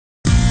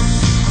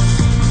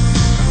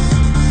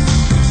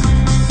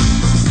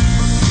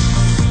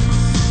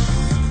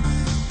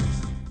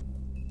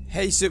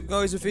Hey sup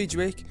guys, with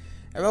Week,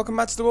 and welcome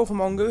back to The Wolf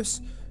Among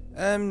Us.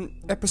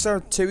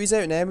 Episode 2 is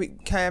out now.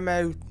 It came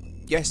out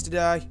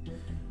yesterday,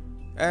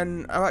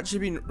 and I've actually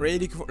been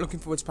really looking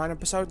forward to playing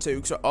episode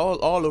 2 because I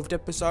loved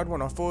episode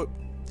 1. I thought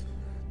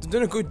they've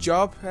done a good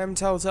job.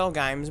 Telltale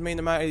Games. I mean,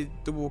 they made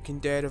The Walking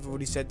Dead. I've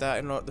already said that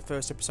in like the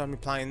first episode of me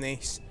playing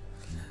this,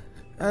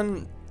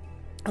 and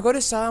I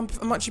gotta say I'm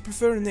actually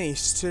preferring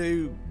this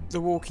to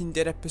The Walking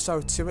Dead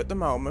episode 2 at the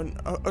moment.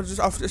 I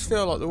just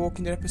feel like The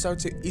Walking Dead episode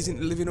 2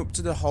 isn't living up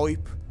to the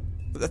hype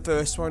that the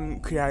first one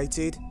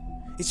created.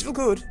 It's still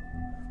good,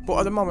 but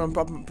at the moment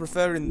I'm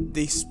preferring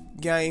this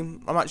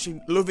game. I'm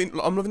loving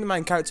the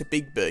main character,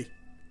 Big B.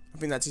 I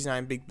think that's his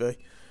name, Big B.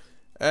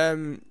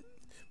 I'm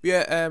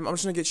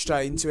just gonna get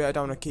straight into it. I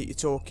don't want to keep you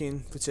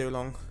talking for too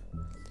long.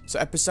 So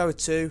episode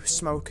 2,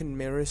 Smoke and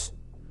Mirrors.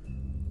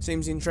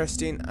 Seems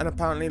interesting, and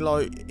apparently,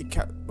 like,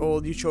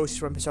 all your choices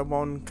from episode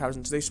 1 carries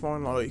into this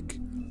one, like,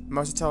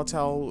 most of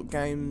Telltale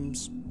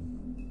games.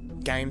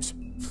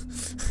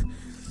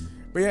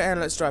 But yeah,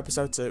 and let's try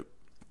episode 2.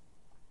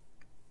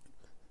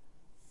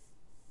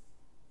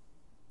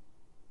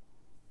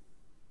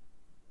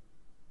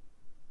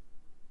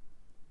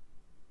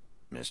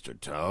 Mr.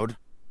 Toad?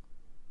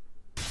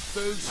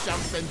 Do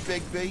something,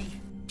 Big B,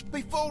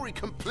 before he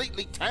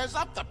completely tears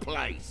up the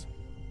place.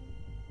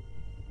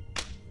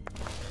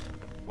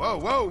 Whoa,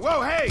 whoa,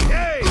 whoa, hey,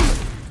 hey!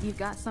 You've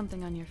got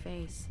something on your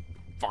face.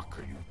 Fuck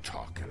are you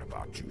talking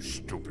about, you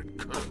stupid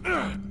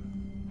cunt?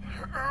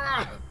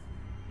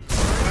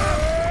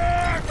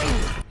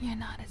 You're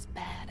not as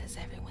bad as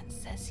everyone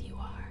says you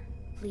are.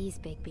 Please,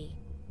 Bigby.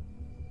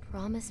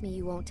 Promise me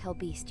you won't tell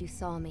Beast you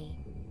saw me.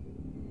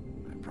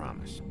 I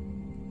promise.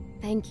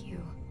 Thank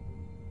you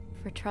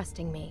for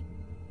trusting me.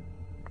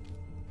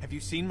 Have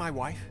you seen my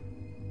wife?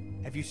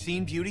 Have you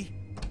seen Beauty?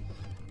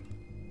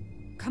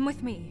 Come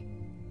with me.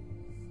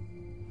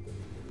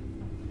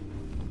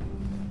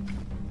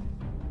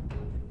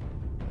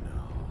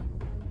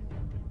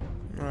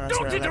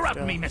 Don't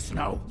interrupt me, Miss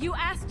Snow! You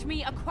asked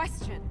me a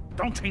question.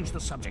 Don't change the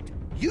subject.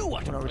 You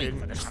are to blame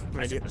for this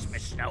unpleasantness,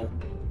 Miss Snow.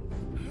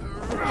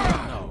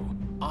 No,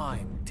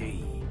 I'm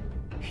D.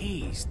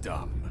 He's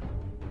dumb.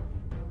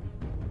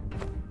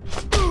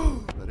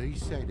 But he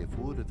said if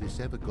word of this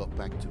ever got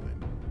back to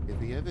him, if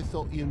he ever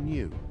thought you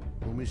knew,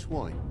 or Miss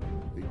White,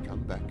 he'd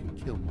come back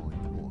and kill my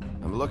boy.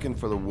 I'm looking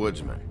for the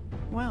woodsman.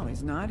 Well,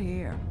 he's not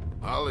here.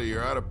 Ollie,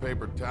 you're out of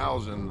paper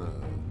towels and,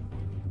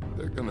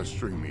 they're gonna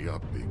string me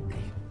up, Bigby.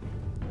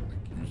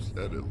 Like you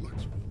said, it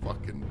looks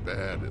fucking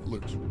bad. It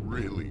looks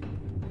really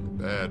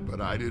bad,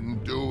 but I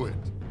didn't do it.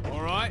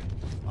 Alright,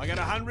 I got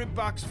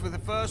 $100 for the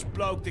first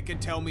bloke that can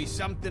tell me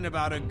something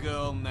about a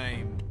girl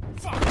named...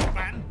 Fuck,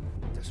 man!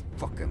 This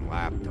fucking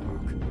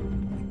lapdog.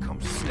 He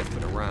comes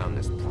sniffing around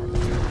this part of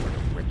town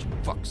where the rich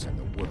fucks and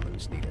the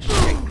woodlands need a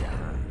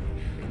shakedown.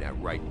 Ain't that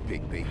right,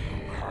 Bigby?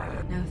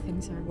 Now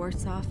things are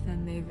worse off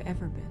than they've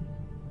ever been.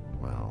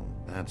 Well,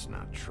 that's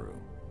not true.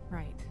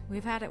 Right.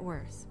 We've had it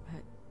worse,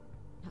 but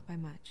not by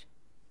much.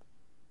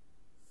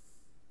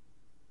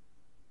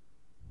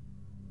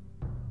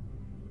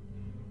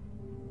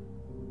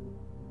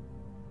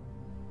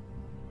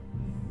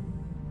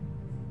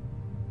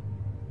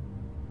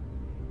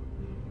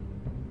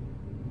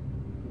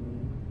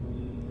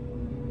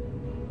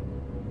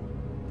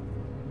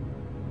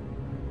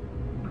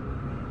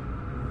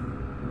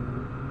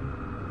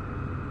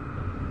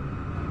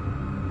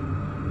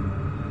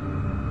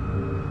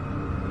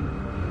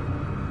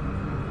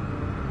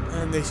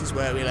 And this is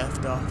where we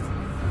left off.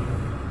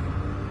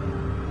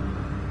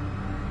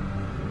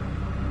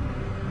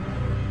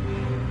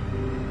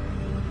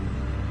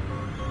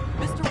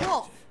 Mr.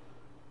 Wolf!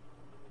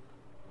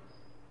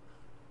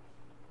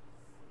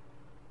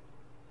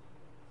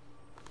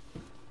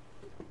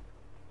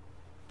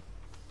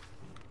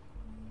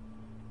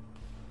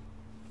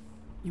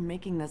 You're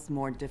making this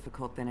more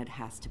difficult than it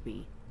has to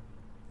be.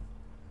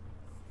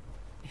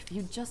 If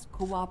you just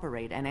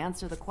cooperate and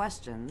answer the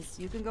questions,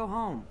 you can go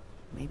home.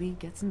 Maybe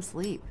get some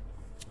sleep.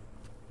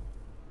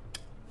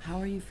 How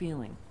are you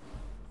feeling?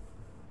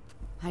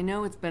 I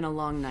know it's been a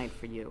long night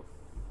for you.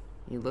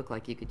 You look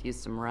like you could use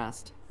some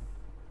rest.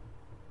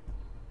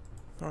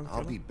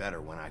 I'll be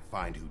better when I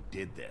find who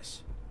did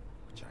this,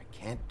 which I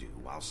can't do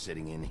while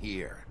sitting in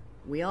here.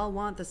 We all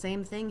want the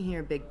same thing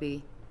here,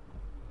 Bigby.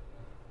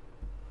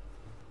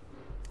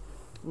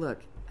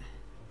 Look,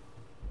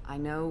 I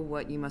know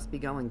what you must be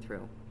going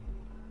through.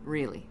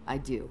 Really, I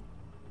do.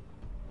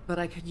 But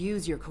I could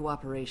use your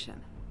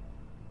cooperation.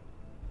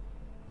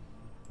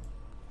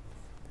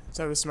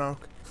 So the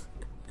smoke.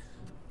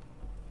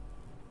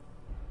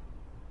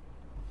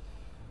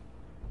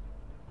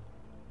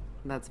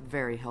 That's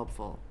very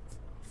helpful.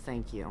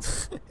 Thank you.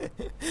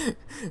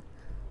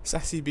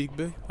 Sassy Big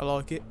B, I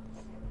like it.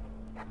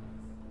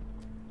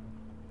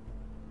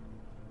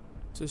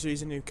 So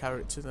she's a new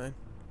character then.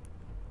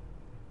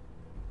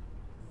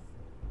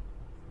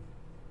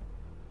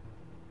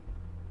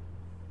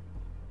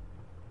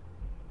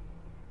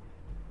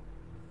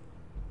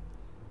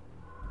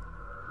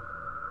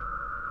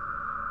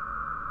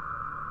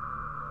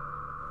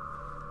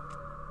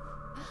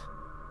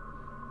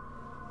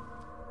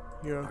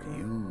 You're Are okay.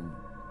 you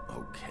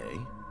okay?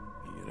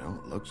 You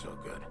don't look so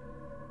good.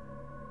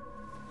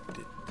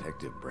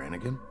 Detective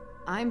Brannigan?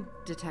 I'm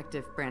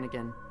Detective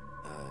Brannigan.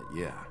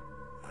 Yeah,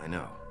 I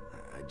know.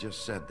 I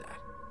just said that.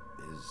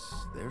 Is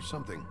there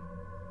something?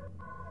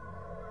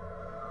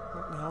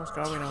 What the hell's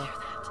going on?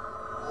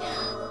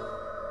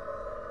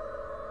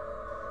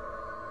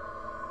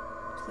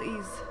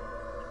 Please.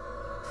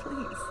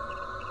 Please.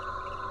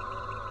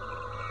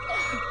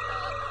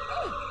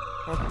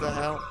 What the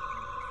hell?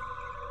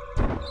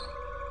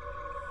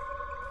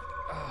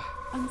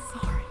 I'm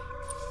sorry.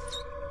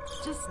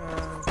 Just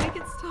make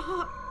it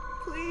stop,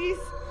 please.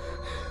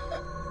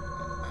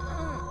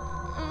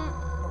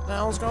 What the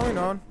hell's going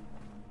on?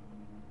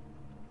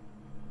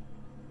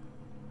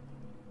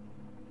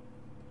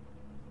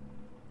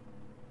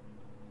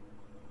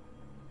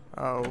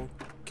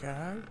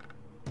 Okay.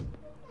 We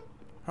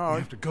Hi.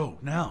 have to go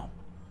now.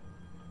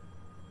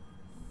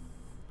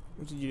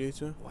 What did you do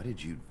to her? What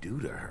did you do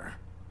to her?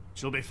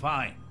 She'll be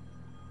fine.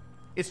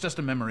 It's just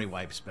a memory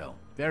wipe spell.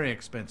 Very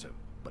expensive,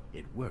 but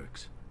it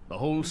works. The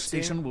whole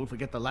station will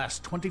forget the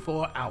last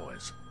 24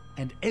 hours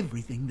and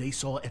everything they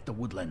saw at the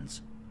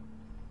Woodlands.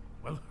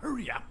 Well,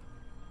 hurry up.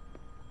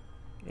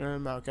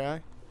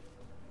 Okay.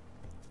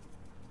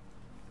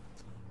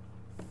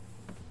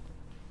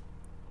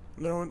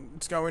 I don't know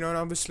what's going on.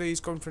 Obviously, he's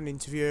gone for an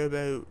interview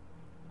about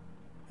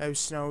how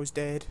Snow's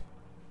dead.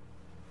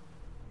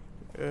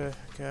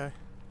 Okay.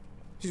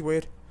 This is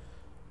weird.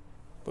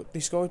 But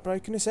this guy's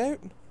breaking us out.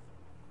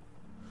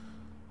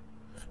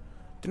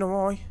 Don't know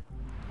why.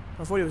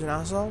 I thought he was an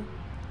asshole.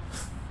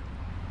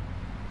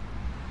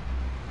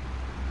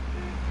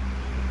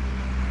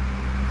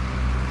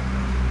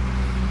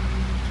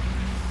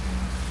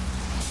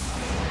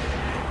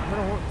 I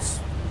don't know what's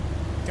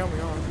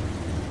going on.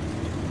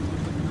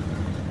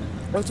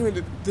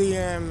 Ultimately,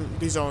 the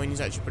design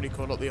is actually pretty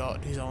cool, like the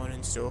art design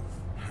and stuff.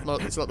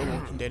 Like it's like The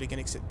Walking Dead again,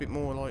 except a bit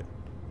more like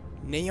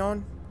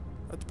neon,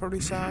 I'd probably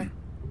say.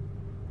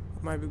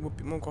 Maybe a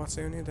bit more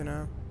cartoony, I don't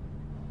know.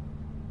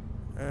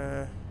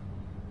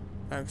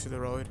 Thanks for the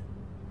ride.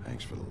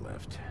 Thanks for the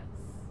lift.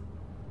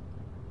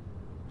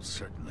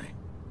 Certainly.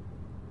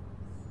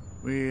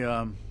 We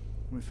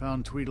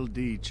found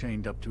Tweedledee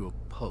chained up to a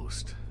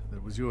post.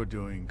 That was your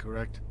doing,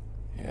 correct?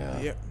 Yeah.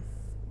 Yep.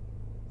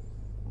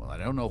 Well, I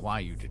don't know why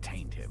you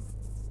detained him.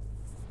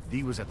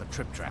 Dee was at the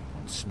Trip Trap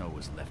when Snow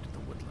was left at the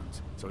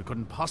Woodlands, so he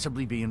couldn't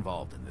possibly be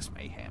involved in this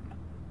mayhem.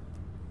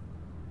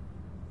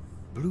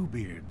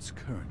 Bluebeard's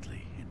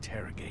currently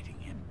interrogating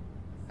him,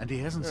 and he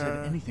hasn't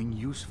said anything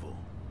useful.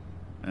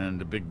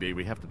 And, Bigby,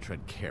 we have to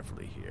tread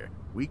carefully here.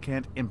 We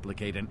can't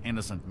implicate an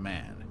innocent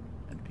man,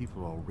 and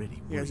people are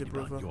already He has worried a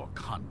brother. about your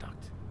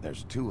conduct.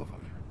 There's two of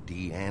them,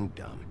 Dee and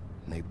Dunn,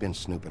 and they've been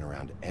snooping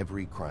around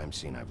every crime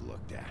scene I've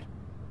looked at.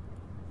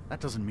 That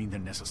doesn't mean they're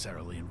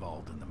necessarily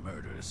involved in the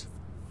murders.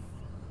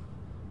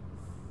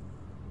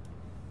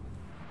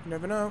 You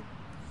never know.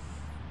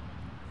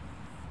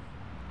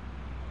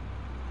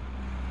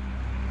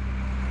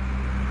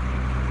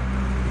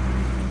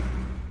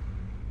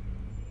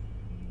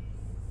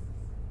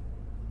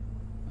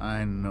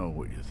 I know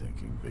what you're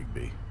thinking,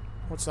 Bigby.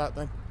 What's that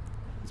then?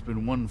 It's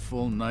been one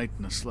full night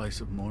and a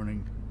slice of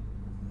morning,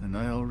 and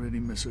I already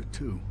miss her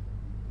too.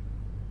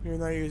 Even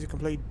though he was a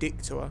complete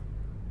dick to her.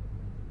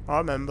 I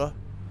remember.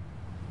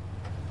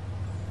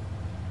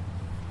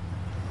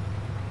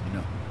 You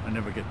know, I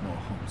never get more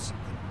homesick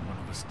than when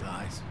one of us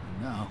dies.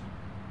 And now,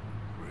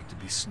 for it to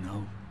be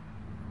Snow,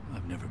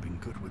 I've never been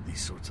good with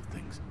these sorts of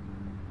things.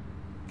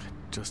 I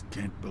just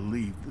can't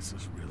believe this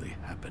is really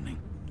happening.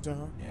 Duh.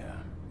 Yeah.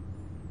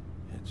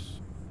 It's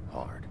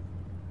hard.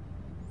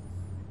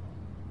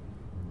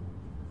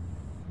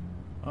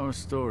 Our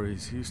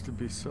stories used to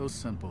be so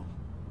simple.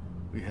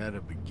 We had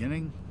a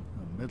beginning,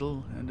 a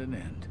middle, and an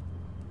end.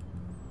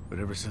 But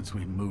ever since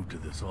we moved to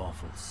this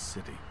awful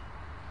city,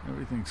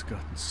 everything's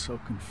gotten so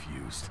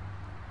confused.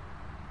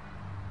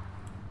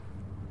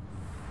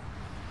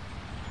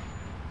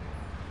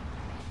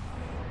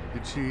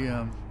 Did she,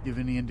 give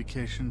any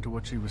indication to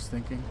what she was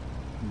thinking?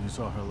 When you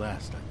saw her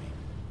last, I mean.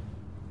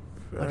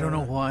 I don't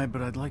know why,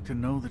 but I'd like to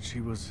know that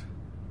she was...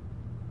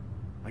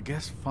 I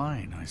guess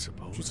fine, I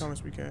suppose. She's telling us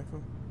to be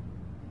careful.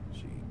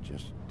 She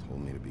just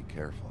told me to be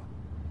careful.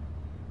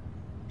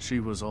 She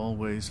was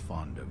always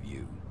fond of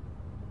you,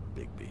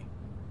 Bigby.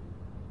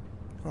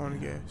 I wanna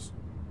guess.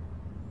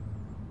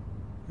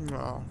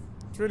 No.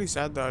 It's really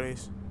sad that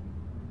is.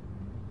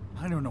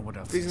 I don't know what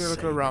else There's to gonna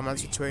look say, at a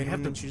romance Bigby. between We them have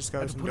and to- then she just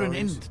have goes to and put an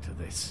dies. end to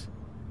this.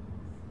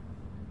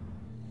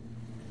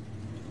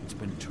 It's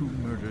been 2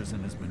 murders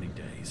in as many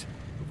days.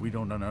 If we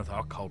don't unearth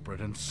our culprit,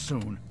 and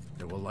soon,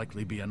 there will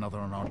likely be another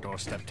on our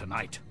doorstep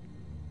tonight.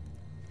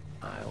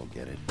 I'll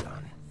get it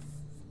done.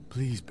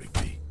 Please,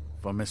 Bigby,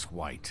 for Miss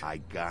White. I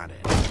got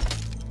it.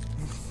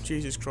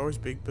 Jesus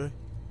Christ, Big B.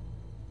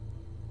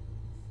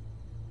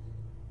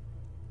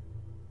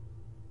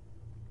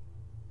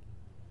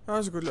 That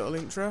was a good little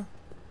intro.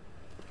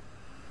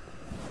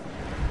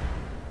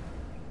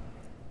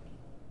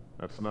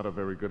 That's not a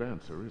very good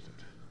answer, is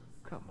it?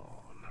 Come on.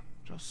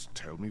 Just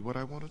tell me what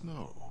I want to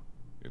know.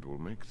 It will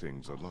make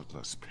things a lot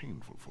less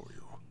painful for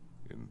you,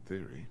 in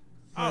theory.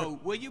 Oh,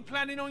 were you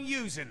planning on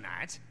using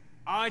that?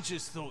 I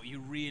just thought you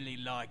really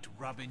liked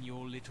rubbing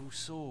your little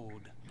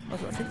sword. I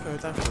think I've heard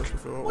that voice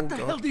before. What the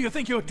hell do you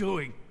think you're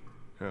doing?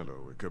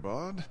 Hello,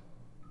 Ichabod.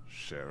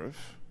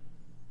 Sheriff.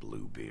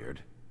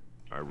 Bluebeard.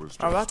 I was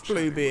just Oh, that's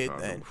chatting with Bluebeard our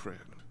then. new friend.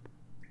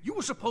 You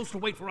were supposed to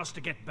wait for us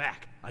to get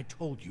back. I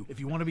told you, if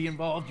you want to be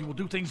involved, you will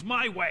do things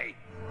my way.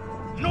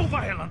 No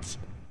violence!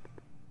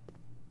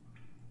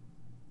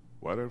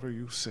 Whatever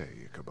you say,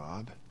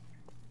 Ichabod.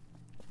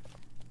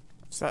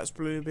 So that's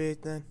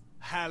Bluebeard then.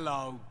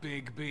 Hello,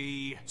 Big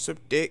B. Sup,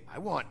 Dick? I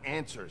want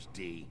answers,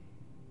 D.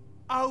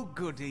 Oh,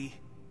 goody.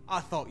 I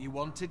thought you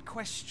wanted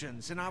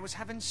questions, and I was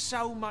having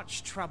so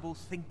much trouble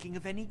thinking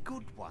of any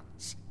good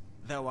ones.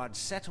 Though I'd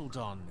settled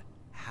on,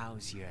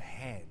 how's your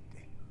head?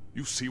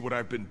 You see what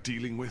I've been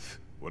dealing with?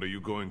 What are you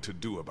going to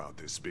do about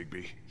this,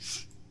 Bigby?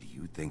 Do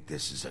you think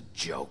this is a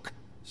joke?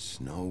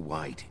 Snow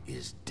White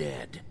is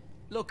dead.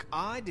 Look,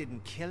 I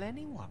didn't kill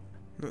anyone.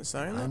 Not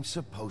saying that. I'm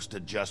supposed to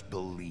just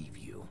believe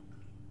you.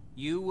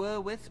 You were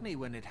with me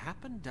when it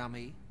happened,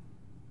 dummy.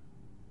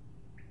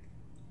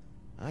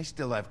 I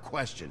still have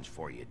questions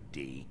for you,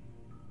 D.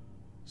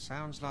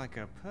 Sounds like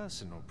a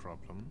personal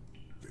problem.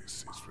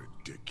 This is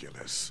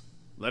ridiculous.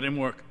 Let him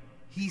work.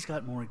 He's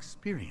got more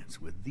experience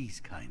with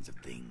these kinds of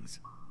things.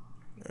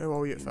 Oh,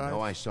 well, you You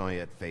know I saw you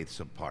at Faith's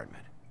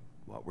apartment.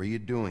 What were you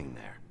doing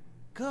there?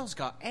 Girl's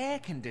got air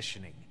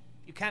conditioning.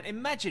 You can't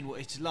imagine what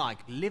it's like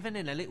living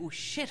in a little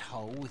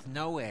shithole with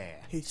no air.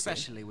 Heating.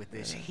 Especially with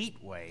this heat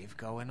wave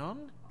going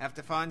on. Have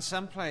to find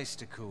some place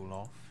to cool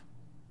off.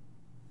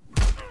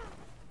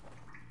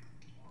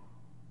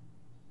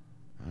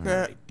 All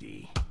right,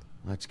 D.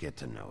 Let's get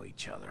to know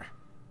each other.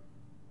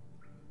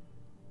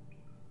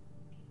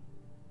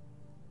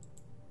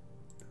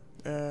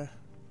 You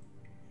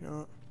know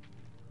what?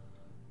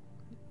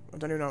 I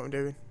don't even know what I'm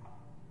doing.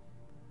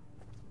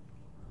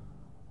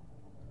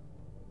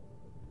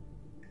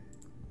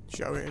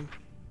 Show it him.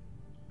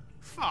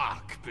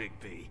 Fuck,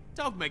 Bigby.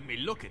 Don't make me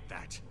look at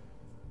that.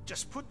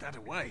 Just put that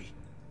away.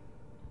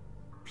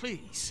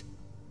 Please.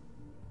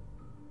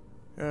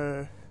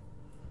 Uh,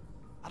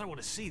 I don't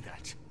want to see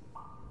that.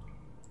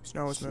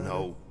 Snow was murdered.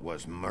 Snow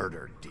was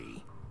murdered,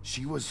 D.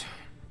 She was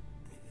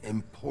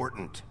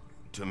important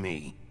to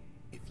me.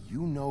 If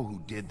you know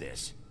who did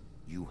this,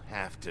 you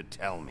have to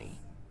tell me.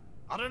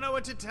 I don't know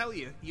what to tell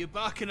you. You're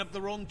barking up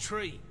the wrong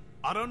tree.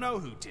 I don't know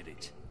who did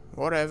it.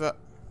 Whatever.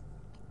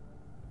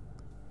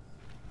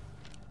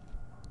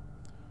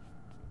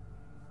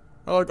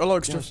 I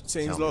like stuff Just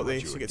scenes tell me like what you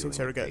this. were You get to doing at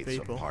interrogate Faith's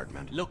people.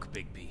 apartment. Look,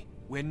 Bigby,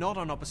 we're not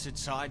on opposite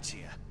sides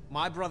here.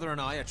 My brother and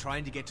I are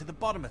trying to get to the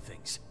bottom of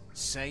things.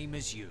 Same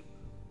as you.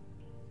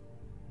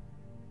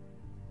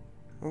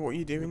 Well, what are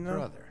you doing Your now?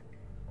 brother.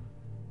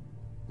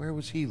 Where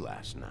was he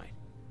last night?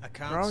 I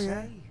can't Oh, say.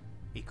 yeah.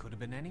 He could have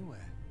been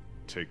anywhere.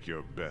 Take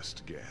your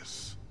best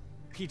guess.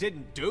 He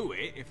didn't do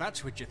it, if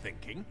that's what you're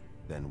thinking.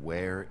 Then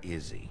where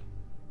is he?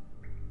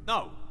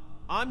 No,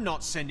 I'm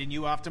not sending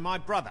you after my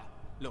brother.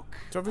 Look,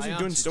 He's obviously I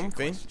doing answered your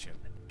something. question.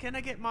 Can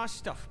I get my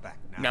stuff back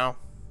now? No.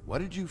 What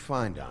did you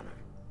find on him?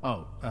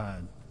 Oh,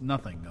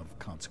 nothing of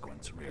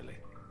consequence, really.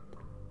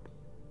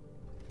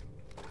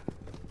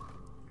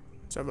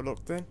 Let's have a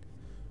look then.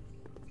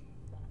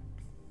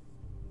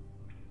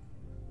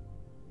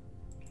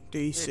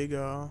 D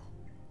cigar.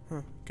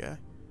 Huh, okay.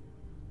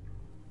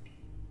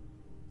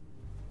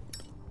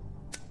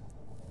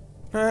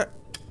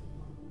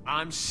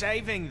 I'm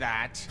saving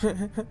that.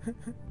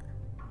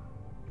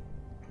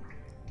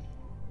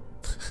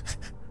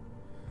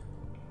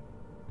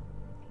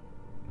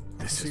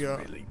 This is cigar.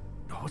 really...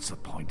 What's the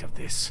point of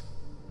this?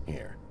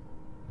 Here.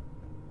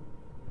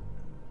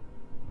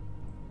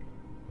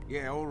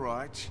 Yeah, all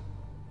right.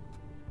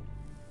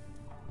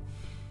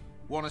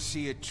 Want to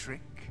see a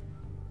trick?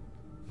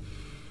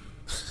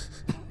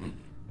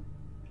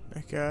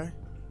 Okay.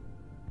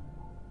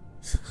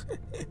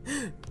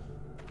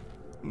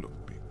 Look,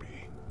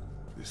 Bigby,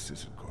 this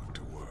isn't going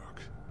to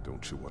work.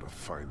 Don't you want to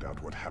find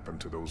out what happened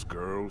to those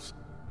girls?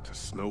 To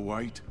Snow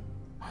White?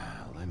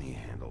 Let me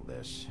handle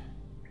this.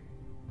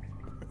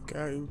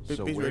 Okay.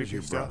 So where's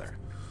your brother?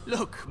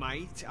 Look,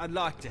 mate, I'd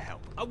like to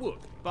help. I would,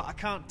 but I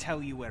can't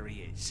tell you where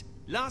he is.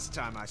 Last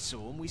time I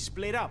saw him, we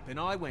split up and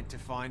I went to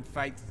find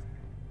Faith.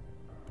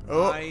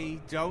 Oh. I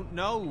don't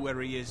know where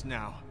he is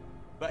now.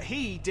 But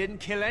he didn't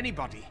kill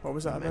anybody. What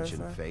was You that about?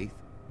 mentioned there? Faith.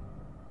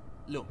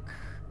 Look,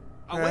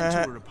 I went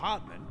to her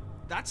apartment.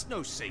 That's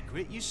no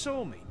secret. You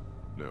saw me.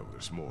 No,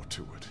 there's more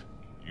to it.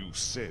 You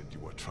said you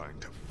were trying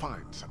to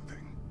find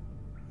something.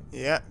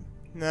 Yeah.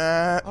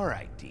 Nah. All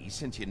right, D,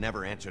 since you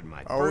never answered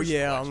my Oh, first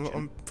yeah, question,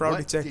 I'm proud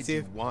what did you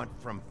detective. want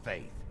from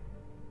Faith?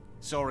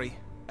 Sorry,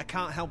 I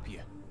can't help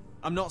you.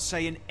 I'm not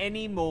saying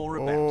any more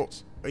about Oh,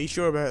 it. are you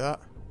sure about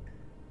that?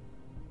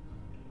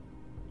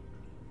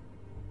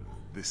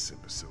 This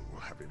imbecile will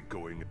have him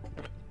going.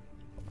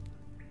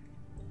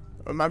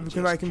 Or maybe we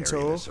can make him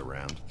Carry talk. this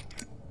around.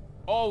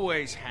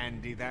 Always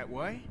handy that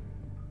way.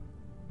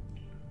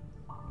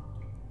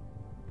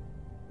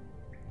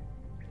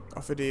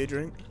 Offered you a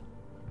drink.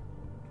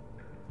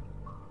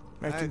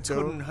 Making That talk.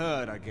 couldn't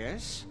hurt, I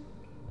guess.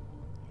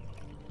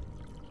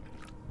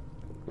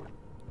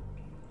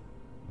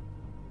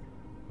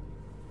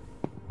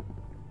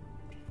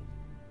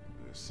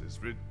 This is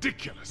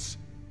ridiculous.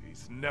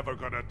 He's never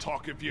gonna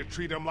talk if you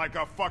treat him like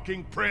a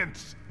fucking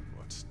prince.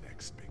 What's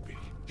next, Bigby?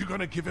 You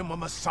gonna give him a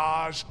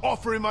massage?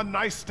 Offer him a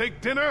nice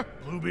steak dinner?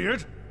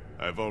 Bluebeard?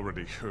 I've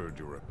already heard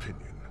your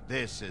opinion.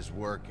 This is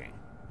working.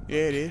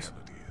 Yeah, it is.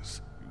 It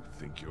is. You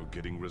think you're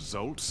getting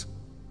results?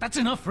 That's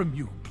enough from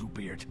you,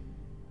 Bluebeard.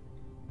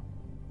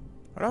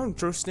 I don't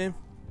trust him.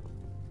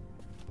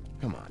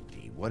 Come on,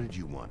 Dee. What did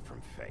you want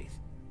from Faith?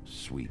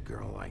 Sweet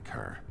girl like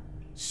her.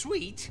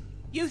 Sweet?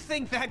 You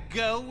think that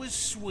girl was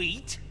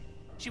sweet?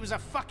 She was a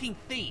fucking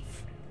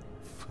thief.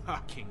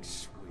 Fucking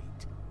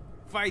sweet.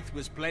 Faith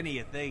was plenty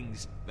of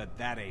things, but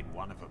that ain't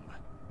one of them.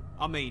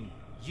 I mean,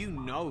 you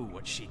know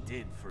what she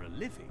did for a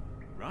living,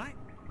 right?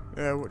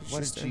 Yeah, what did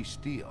What she did say? she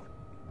steal?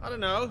 I don't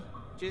know.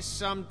 Just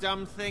some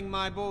dumb thing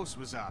my boss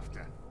was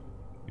after.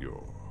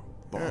 Your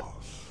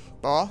boss.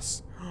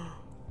 Boss?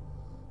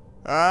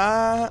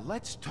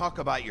 Let's talk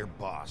about your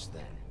boss,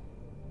 then.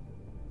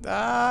 You're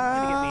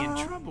gonna get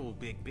me in trouble,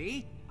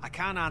 Bigby. I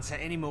can't answer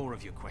any more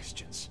of your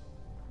questions.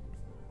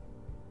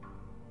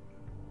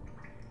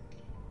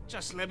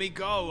 Just let me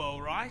go,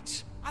 all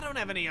right? I don't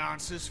have any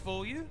answers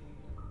for you.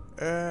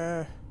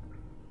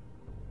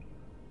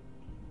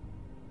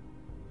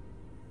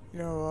 You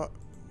know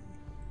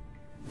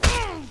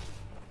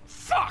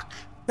Fuck!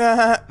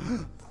 what?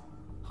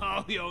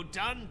 Oh, you're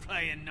done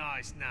playing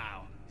nice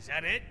now. Is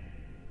that it?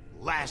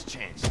 Last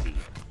chance,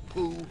 Steve.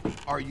 Who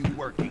are you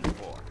working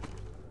for?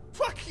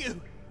 Fuck you!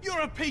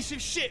 You're a piece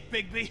of shit,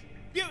 Bigby.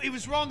 Beauty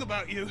was wrong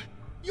about you.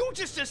 You're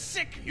just a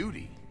sick...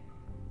 Beauty?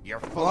 You're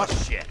full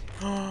of shit.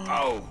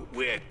 Oh,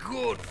 we're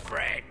good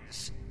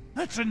friends.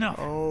 That's enough.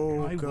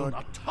 Oh, I will God.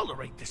 not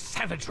tolerate this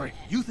savagery.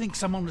 You think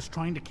someone was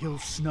trying to kill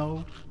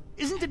Snow?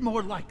 Isn't it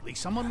more likely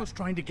someone was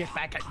trying to get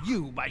back at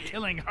you by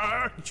killing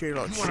her? You treat her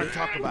like You want to shit.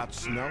 talk about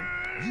Snow?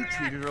 You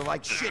treated her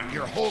like shit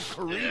your whole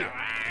career.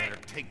 Better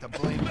take the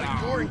blame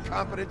for your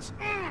incompetence.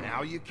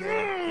 Now you can.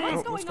 Oh,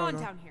 What's what's going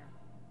on going on? down here?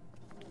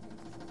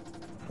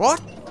 What?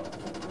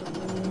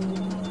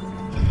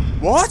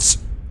 What?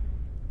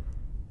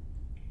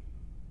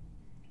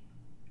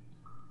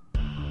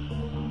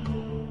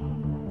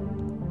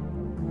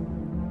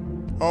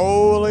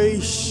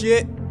 Holy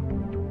shit.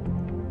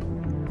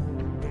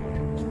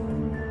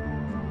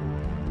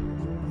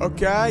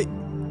 Okay.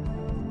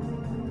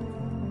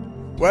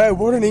 Wow,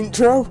 what an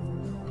intro.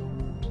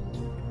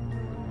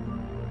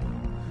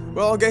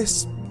 Well, I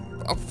guess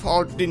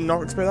I did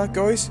not expect that,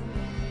 guys.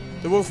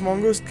 The Wolf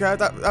Among Us, okay,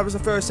 that was the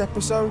first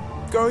episode,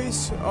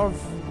 guys, of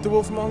The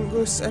Wolf Among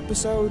Us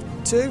episode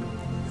 2.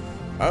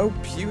 I hope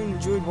you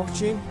enjoyed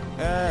watching.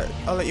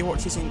 I'll let you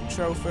watch this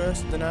intro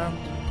first, I don't know.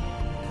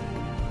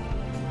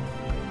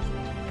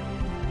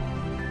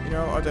 You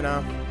know, I don't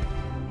know.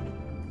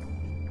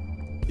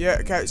 Yeah,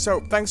 okay, so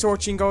thanks for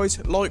watching,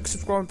 guys. Like,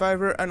 subscribe,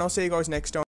 favourite, and I'll see you guys next time.